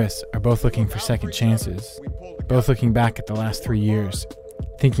president and Lewis are both looking for second chances, both looking back at the last 3 years,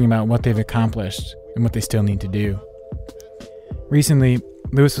 thinking about what they've accomplished and what they still need to do. Recently,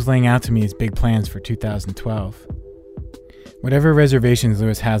 Lewis was laying out to me his big plans for 2012. Whatever reservations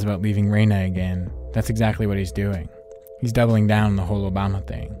Lewis has about leaving Reina again, that's exactly what he's doing. He's doubling down on the whole Obama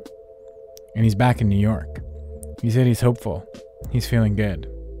thing. And he's back in New York. He said he's hopeful. He's feeling good.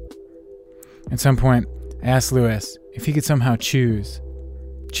 At some point, I asked Lewis if he could somehow choose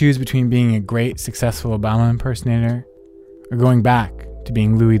between being a great, successful Obama impersonator or going back to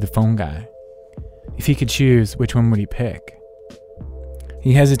being Louis the phone guy. If he could choose, which one would he pick?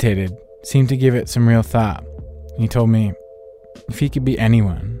 He hesitated, seemed to give it some real thought, and he told me if he could be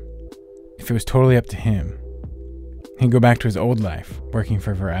anyone, if it was totally up to him, he'd go back to his old life, working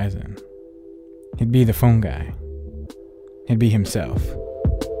for Verizon. He'd be the phone guy. He'd be himself.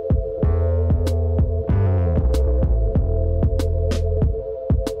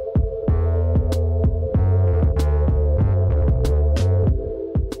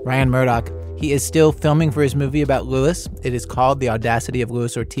 Ryan Murdoch. He is still filming for his movie about Lewis. It is called The Audacity of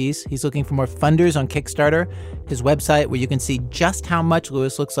Luis Ortiz. He's looking for more funders on Kickstarter. His website, where you can see just how much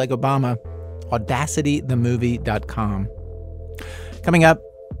Lewis looks like Obama, audacitythemovie.com. Coming up,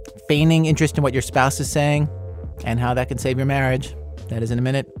 feigning interest in what your spouse is saying and how that can save your marriage. That is in a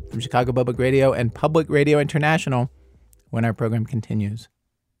minute from Chicago Public Radio and Public Radio International when our program continues.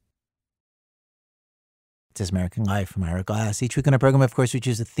 It's This American Life from Ira Glass. Each week on our program, of course, we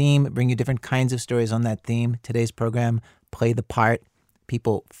choose a theme, bring you different kinds of stories on that theme. Today's program, Play the Part.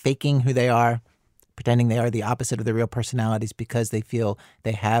 People faking who they are, pretending they are the opposite of their real personalities because they feel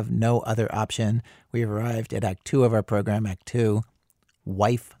they have no other option. We have arrived at Act 2 of our program, Act 2,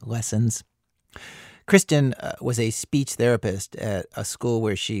 Wife Lessons. Kristen was a speech therapist at a school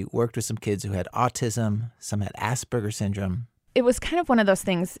where she worked with some kids who had autism, some had Asperger's syndrome. It was kind of one of those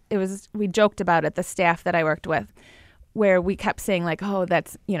things, we joked about it, the staff that I worked with, where we kept saying like, oh,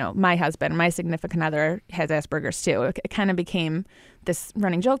 that's, my husband, my significant other has Asperger's too. It kind of became this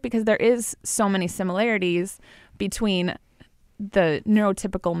running joke because there is so many similarities between the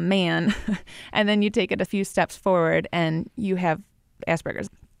neurotypical man and then you take it a few steps forward and you have Asperger's.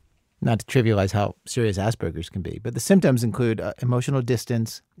 Not to trivialize how serious Asperger's can be, but the symptoms include emotional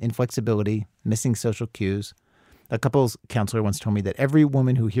distance, inflexibility, missing social cues. A couples counselor once told me that every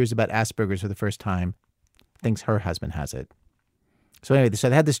woman who hears about Asperger's for the first time thinks her husband has it. So anyway, so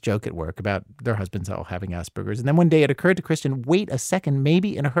they had this joke at work about their husbands all having Asperger's. And then one day it occurred to Kristen, wait a second,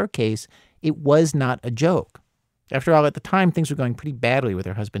 maybe in her case, it was not a joke. After all, at the time, things were going pretty badly with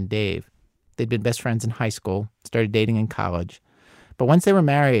her husband, Dave. They'd been best friends in high school, started dating in college. But once they were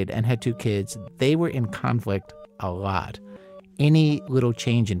married and had 2 kids, they were in conflict a lot. Any little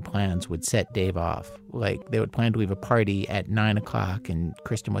change in plans would set Dave off. Like they would plan to leave a party at 9 o'clock and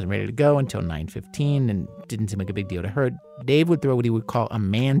Kristen wasn't ready to go until 9:15 and didn't seem like a big deal to her. Dave would throw what he would call a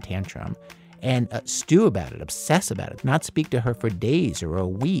man tantrum and stew about it, obsess about it, not speak to her for days or a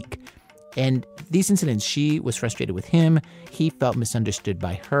week. And these incidents, she was frustrated with him. He felt misunderstood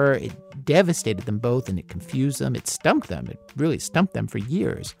by her. It devastated them both and it confused them. It stumped them. It really stumped them for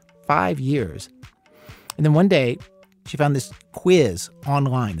years, 5 years. And then one day, she found this quiz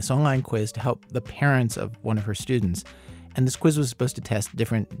online, this online quiz to help the parents of one of her students. And this quiz was supposed to test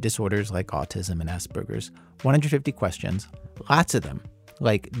different disorders like autism and Asperger's. 150 questions, lots of them.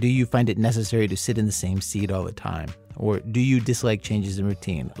 Like, do you find it necessary to sit in the same seat all the time? Or do you dislike changes in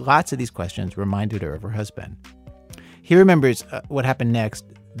routine? Lots of these questions reminded her of her husband. He remembers what happened next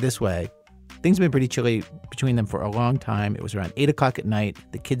this way. Things have been pretty chilly between them for a long time. It was around 8 o'clock at night.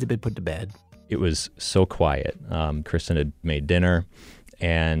 The kids had been put to bed. It was so quiet. Kristen had made dinner,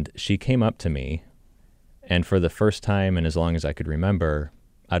 and she came up to me, and for the first time and as long as I could remember,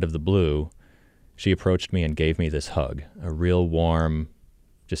 out of the blue, she approached me and gave me this hug, a real warm,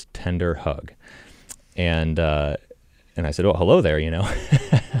 just tender hug. And And I said, "Oh, hello there,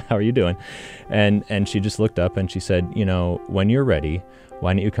 how are you doing?" And she just looked up and she said, "When you're ready,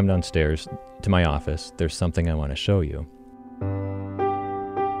 why don't you come downstairs to my office? There's something I want to show you."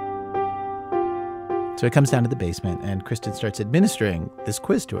 So he comes down to the basement, and Kristen starts administering this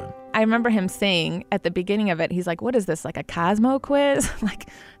quiz to him. I remember him saying at the beginning of it, he's like, "What is this, like a Cosmo quiz?" Like,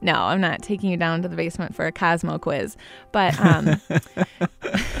 no, I'm not taking you down to the basement for a Cosmo quiz. But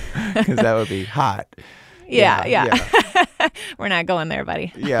because that would be hot. Yeah. We're not going there,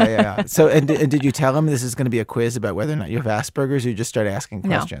 buddy. Yeah. So, and did you tell him this is going to be a quiz about whether or not you have Asperger's, or you just started asking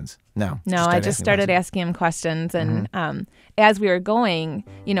questions? No, I just started asking him questions. And as we were going,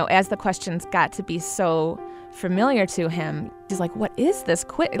 as the questions got to be so familiar to him, he's like, "What is this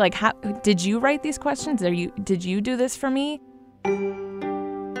quiz? Like, how did you write these questions? Did you do this for me?"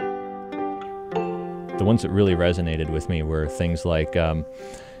 The ones that really resonated with me were things like,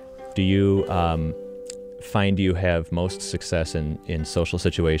 do you find you have most success in social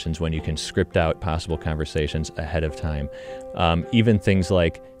situations when you can script out possible conversations ahead of time? Even things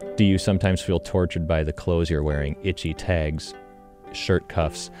like, do you sometimes feel tortured by the clothes you're wearing, itchy tags, shirt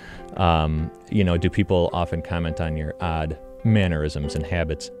cuffs? Do people often comment on your odd mannerisms and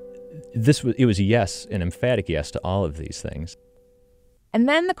habits? It was yes, an emphatic yes to all of these things. And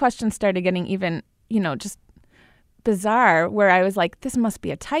then the questions started getting even, just bizarre, where I was like, this must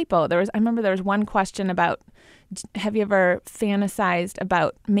be a typo. I remember there was one question about, have you ever fantasized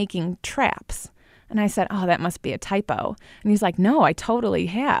about making traps? And I said, "Oh, that must be a typo." And he's like, "No, I totally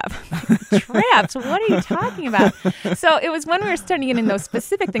have." Traps? What are you talking about? So it was when we were starting getting those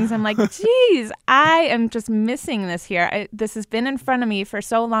specific things, I'm like, geez, I am just missing this here. This has been in front of me for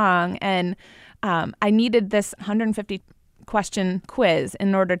so long, and I needed this 150 question quiz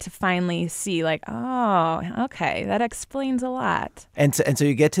in order to finally see, like, oh, okay, that explains a lot. And so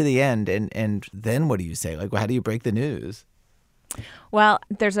you get to the end, and then what do you say? Like, how do you break the news? Well,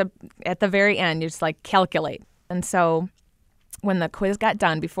 at the very end, you just like calculate. And so when the quiz got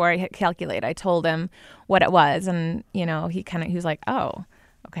done, before I hit calculate, I told him what it was. And, he was like, "Oh,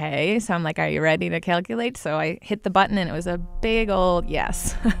 okay." So I'm like, "Are you ready to calculate?" So I hit the button, and it was a big old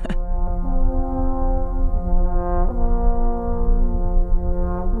yes.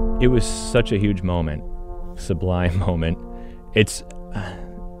 It was such a huge moment, sublime moment. It's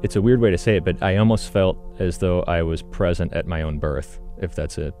a weird way to say it, but I almost felt as though I was present at my own birth, if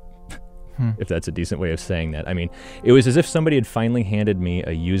that's a decent way of saying that. I mean, it was as if somebody had finally handed me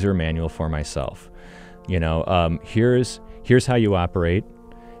a user manual for myself. Here's how you operate,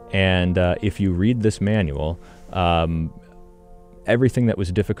 and if you read this manual, everything that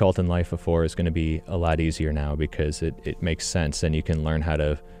was difficult in life before is going to be a lot easier now, because it makes sense, and you can learn how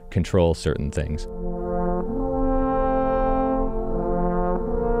to control certain things.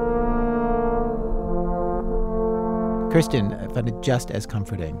 Kristen found it just as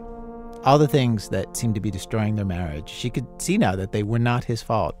comforting. All the things that seemed to be destroying their marriage, she could see now that they were not his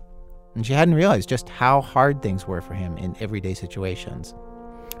fault. And she hadn't realized just how hard things were for him in everyday situations.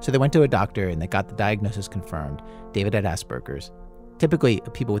 So they went to a doctor, and they got the diagnosis confirmed. David had Asperger's. Typically,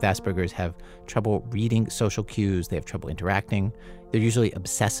 people with Asperger's have trouble reading social cues. They have trouble interacting. They're usually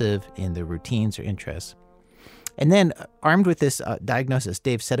obsessive in their routines or interests. And then, armed with this diagnosis,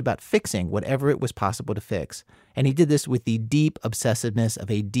 Dave set about fixing whatever it was possible to fix. And he did this with the deep obsessiveness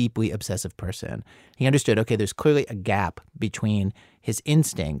of a deeply obsessive person. He understood, okay, there's clearly a gap between his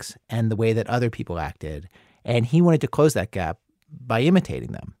instincts and the way that other people acted. And he wanted to close that gap by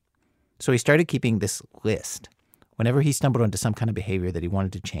imitating them. So he started keeping this list. Whenever he stumbled onto some kind of behavior that he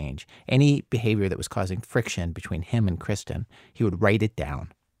wanted to change, any behavior that was causing friction between him and Kristen, he would write it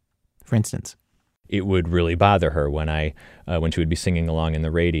down. For instance, it would really bother her when she would be singing along in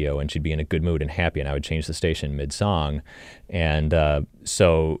the radio, and she'd be in a good mood and happy, and I would change the station mid-song. And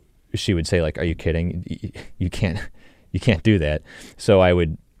so she would say, like, "Are you kidding? You can't do that." So I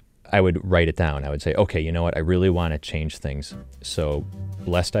would write it down. I would say, "Okay, you know what? I really want to change things. So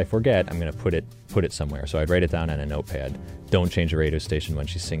lest I forget, I'm going to put it somewhere." So I'd write it down on a notepad. Don't change the radio station when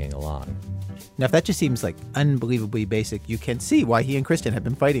she's singing along. Now, if that just seems like unbelievably basic, you can see why he and Kristen had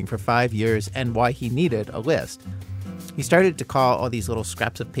been fighting for 5 years and why he needed a list. He started to call all these little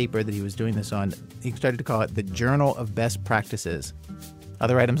scraps of paper that he was doing this on, he started to call it the Journal of Best Practices.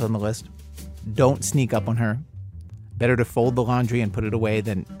 Other items on the list: don't sneak up on her. Better to fold the laundry and put it away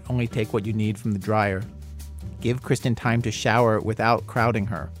than only take what you need from the dryer. Give Kristen time to shower without crowding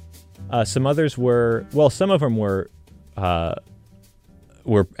her. Some others some of them were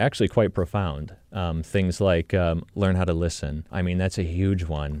actually quite profound. Things like learn how to listen. I mean, that's a huge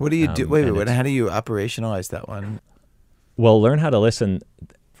one. What do you do? Wait, how do you operationalize that one? Well, learn how to listen.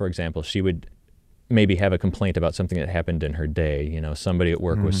 For example, she would maybe have a complaint about something that happened in her day. You know, somebody at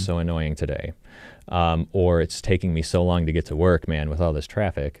work was so annoying today. Or it's taking me so long to get to work, man, with all this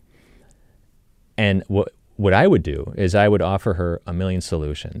traffic. And what I would do is I would offer her a million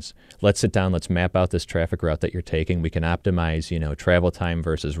solutions. Let's sit down, let's map out this traffic route that you're taking. We can optimize, you know, travel time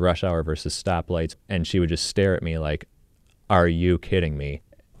versus rush hour versus stoplights. And she would just stare at me like, are you kidding me?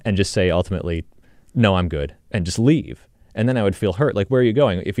 And just say ultimately, no, I'm good, and just leave. And then I would feel hurt. Like, where are you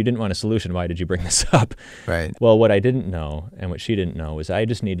going? If you didn't want a solution, why did you bring this up? Right. Well, what I didn't know and what she didn't know is I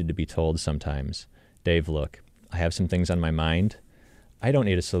just needed to be told sometimes, Dave, look, I have some things on my mind. I don't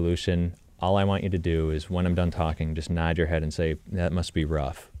need a solution. All I want you to do is when I'm done talking, just nod your head and say, that must be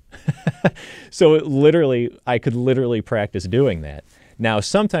rough. So I could literally practice doing that. Now,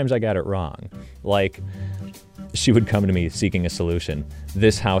 sometimes I got it wrong. Like, she would come to me seeking a solution.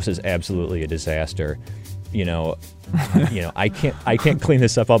 This house is absolutely a disaster. You know, I can't clean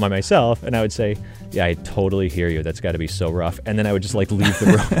this up all by myself. And I would say, yeah, I totally hear you. That's got to be so rough. And then I would just like leave the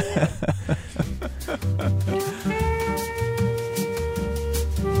room.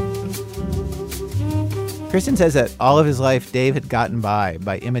 Kristen says that all of his life, Dave had gotten by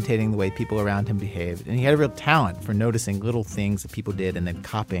imitating the way people around him behaved. And he had a real talent for noticing little things that people did and then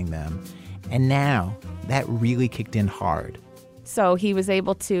copying them. And now that really kicked in hard. So he was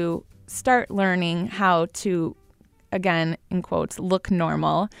able to start learning how to, again, in quotes, look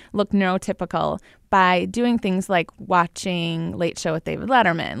normal, look neurotypical by doing things like watching Late Show with David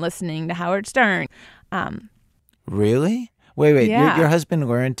Letterman, listening to Howard Stern. Really? Wait. Yeah. Your husband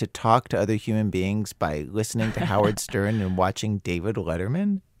learned to talk to other human beings by listening to Howard Stern and watching David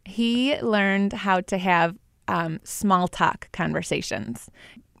Letterman? He learned how to have small talk conversations.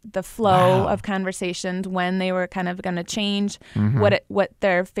 The flow of conversations, when they were kind of going to change, what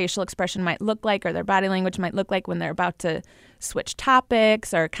their facial expression might look like or their body language might look like when they're about to switch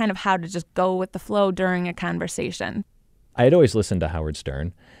topics, or kind of how to just go with the flow during a conversation. I had always listened to Howard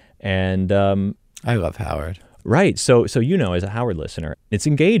Stern, and I love Howard. Right. So you know, as a Howard listener, it's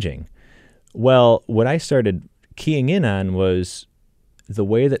engaging. Well, what I started keying in on was the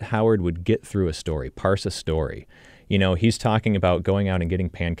way that Howard would get through a story, parse a story. You know, he's talking about going out and getting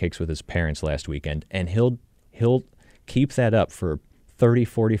pancakes with his parents last weekend, and he'll keep that up for 30,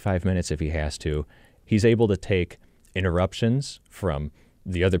 45 minutes if he has to. He's able to take interruptions from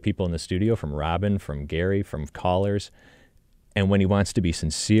the other people in the studio, from Robin, from Gary, from callers. And when he wants to be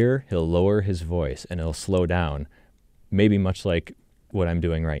sincere, he'll lower his voice and he'll slow down, maybe much like what I'm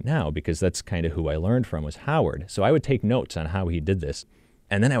doing right now, because that's kind of who I learned from was Howard. So I would take notes on how he did this,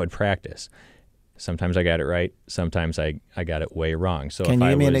 and then I would practice. Sometimes I got it right. Sometimes I got it way wrong. So Can you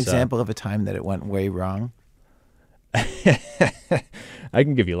give me an example of a time that it went way wrong? I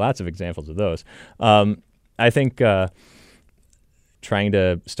can give you lots of examples of those. I think trying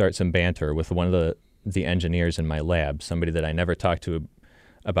to start some banter with one of the engineers in my lab, somebody that I never talked to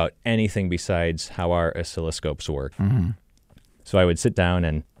about anything besides how our oscilloscopes work. Mm-hmm. So I would sit down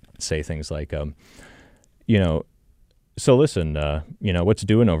and say things like, so listen, what's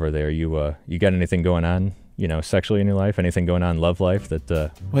doing over there? You got anything going on, sexually in your life? Anything going on in love life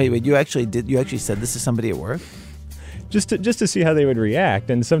that? Wait, you actually said this to somebody at work? Just to see how they would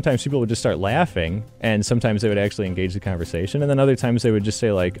react. And sometimes people would just start laughing, and sometimes they would actually engage the conversation. And then other times they would just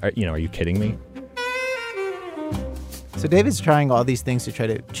say like, are you kidding me? So David's trying all these things to try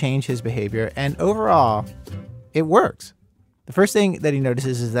to change his behavior, and overall, it works. The first thing that he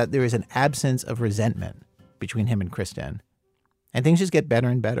notices is that there is an absence of resentment between him and Kristen, and things just get better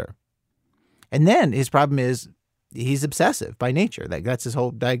and better. And then his problem is he's obsessive by nature. That's his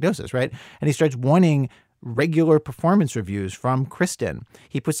whole diagnosis, right? And he starts wanting regular performance reviews from Kristen.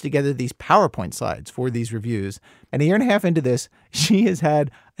 He puts together these PowerPoint slides for these reviews. And a year and a half into this, she has had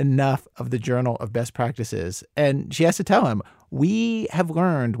enough of the Journal of Best Practices. And she has to tell him, we have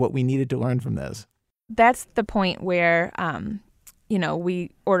learned what we needed to learn from this. That's the point where,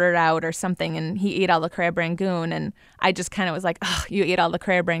 we ordered out or something and he ate all the crab rangoon. And I just kind of was like, oh, you ate all the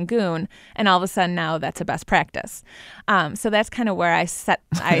crab rangoon. And all of a sudden now that's a best practice. So that's kind of where I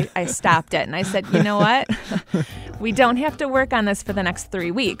stopped it. And I said, you know what? We don't have to work on this for the next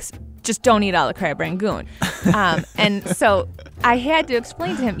 3 weeks. Just don't eat all the crab rangoon. And so I had to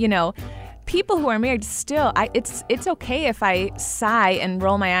explain to him, people who are married still, it's okay if I sigh and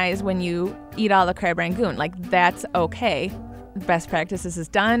roll my eyes when you eat all the crab rangoon. Like, that's okay. Best practices is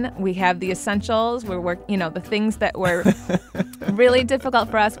done. We have the essentials. The things that were really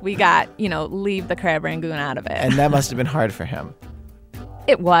difficult for us, we got, leave the crab rangoon out of it. And that must have been hard for him.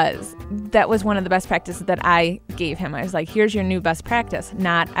 It was. That was one of the best practices that I gave him. I was like, here's your new best practice.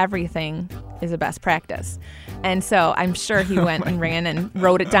 Not everything is a best practice. And so I'm sure he went and ran and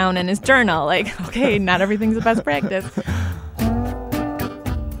wrote it down in his journal, like, okay, not everything's a best practice.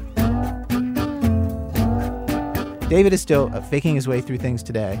 David is still faking his way through things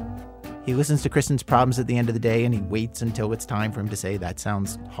today. He listens to Kristen's problems at the end of the day, and he waits until it's time for him to say, that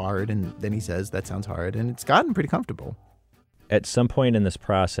sounds hard, and then he says, that sounds hard, and it's gotten pretty comfortable. At some point in this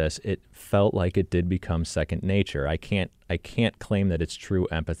process, it felt like it did become second nature. I can't claim that it's true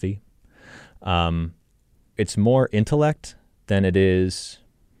empathy. It's more intellect than it is,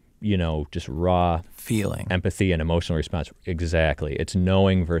 just raw feeling, empathy, and emotional response. Exactly. It's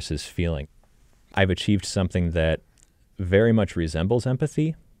knowing versus feeling. I've achieved something that very much resembles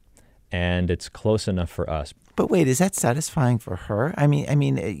empathy, and it's close enough for us. But wait, is that satisfying for her? I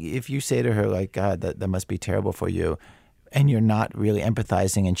mean, if you say to her, like, God, that must be terrible for you, and you're not really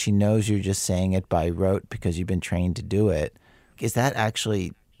empathizing, and she knows you're just saying it by rote because you've been trained to do it, is that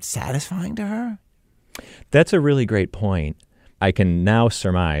actually satisfying to her? That's a really great point. I can now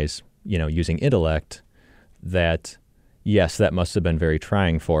surmise, using intellect, that yes, that must have been very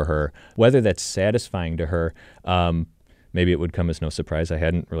trying for her. Whether that's satisfying to her, maybe it would come as no surprise. I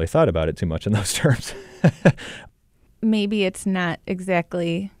hadn't really thought about it too much in those terms. Maybe it's not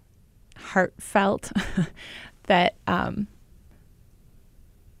exactly heartfelt that, I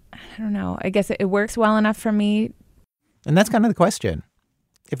don't know, I guess it works well enough for me. And that's kind of the question.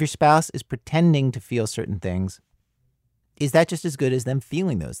 If your spouse is pretending to feel certain things, is that just as good as them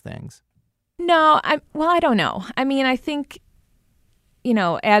feeling those things? No, I don't know. I mean, I think,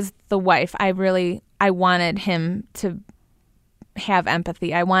 as the wife, I wanted him to have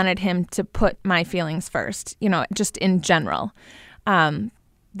empathy. I wanted him to put my feelings first, just in general.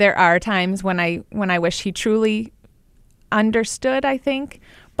 There are times when I wish he truly understood, I think,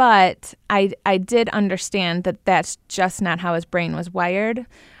 but I did understand that that's just not how his brain was wired.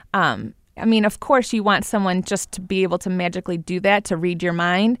 I mean, of course, you want someone just to be able to magically do that, to read your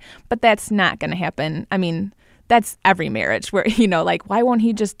mind, but that's not going to happen. I mean, that's every marriage where, like, why won't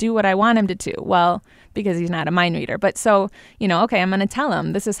he just do what I want him to do? Well, because he's not a mind reader. But so, okay, I'm going to tell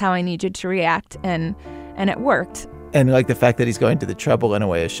him, this is how I need you to react. And it worked. And like the fact that he's going to the trouble in a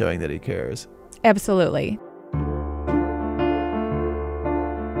way is showing that he cares. Absolutely.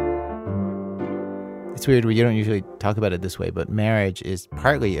 It's weird, you don't usually talk about it this way, but marriage is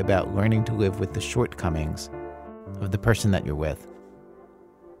partly about learning to live with the shortcomings of the person that you're with.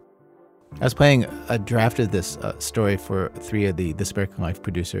 I was playing a draft of this story for 3 of the This American Life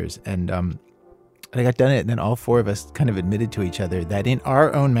producers, and I got done it, and then all 4 of us kind of admitted to each other that in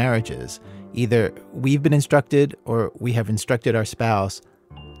our own marriages, either we've been instructed or we have instructed our spouse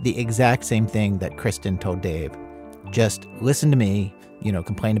the exact same thing that Kristen told Dave. Just listen to me,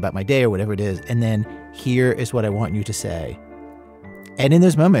 complain about my day or whatever it is, and then here is what I want you to say. And in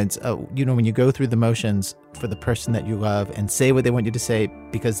those moments, when you go through the motions for the person that you love and say what they want you to say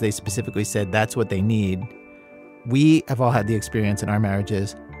because they specifically said that's what they need, we have all had the experience in our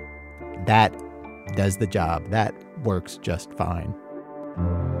marriages. That does the job. That works just fine.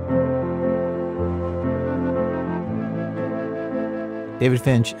 David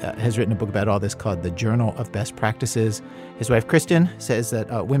Finch has written a book about all this called The Journal of Best Practices. His wife, Kristen, says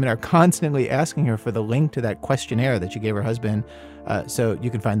that women are constantly asking her for the link to that questionnaire that she gave her husband. So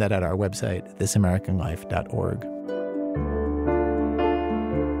you can find that at our website, thisamericanlife.org.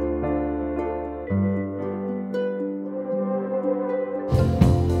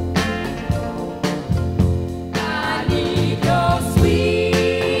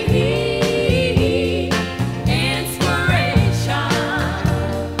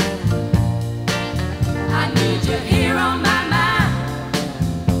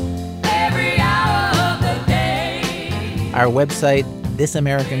 Our website,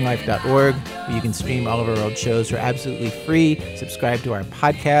 thisamericanlife.org, where you can stream all of our old shows for absolutely free. Subscribe to our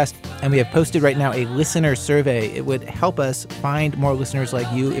podcast. And we have posted right now a listener survey. It would help us find more listeners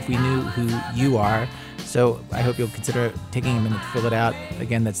like you if we knew who you are. So I hope you'll consider taking a minute to fill it out.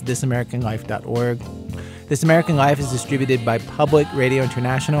 Again, that's thisamericanlife.org. This American Life is distributed by Public Radio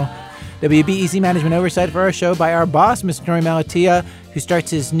International. WBEZ management oversight for our show by our boss, Mr. Nori Malatia, who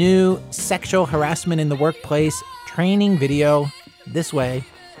starts his new sexual harassment in the workplace training video this way.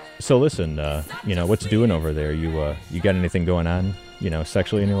 So listen, what's doing over there? You got anything going on,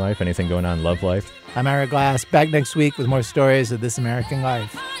 sexually in your life? Anything going on love life? I'm Ira Glass, back next week with more stories of This American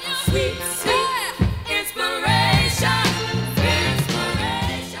Life. Sweet, sweet inspiration.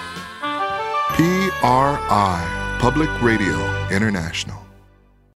 PRI, Public Radio International.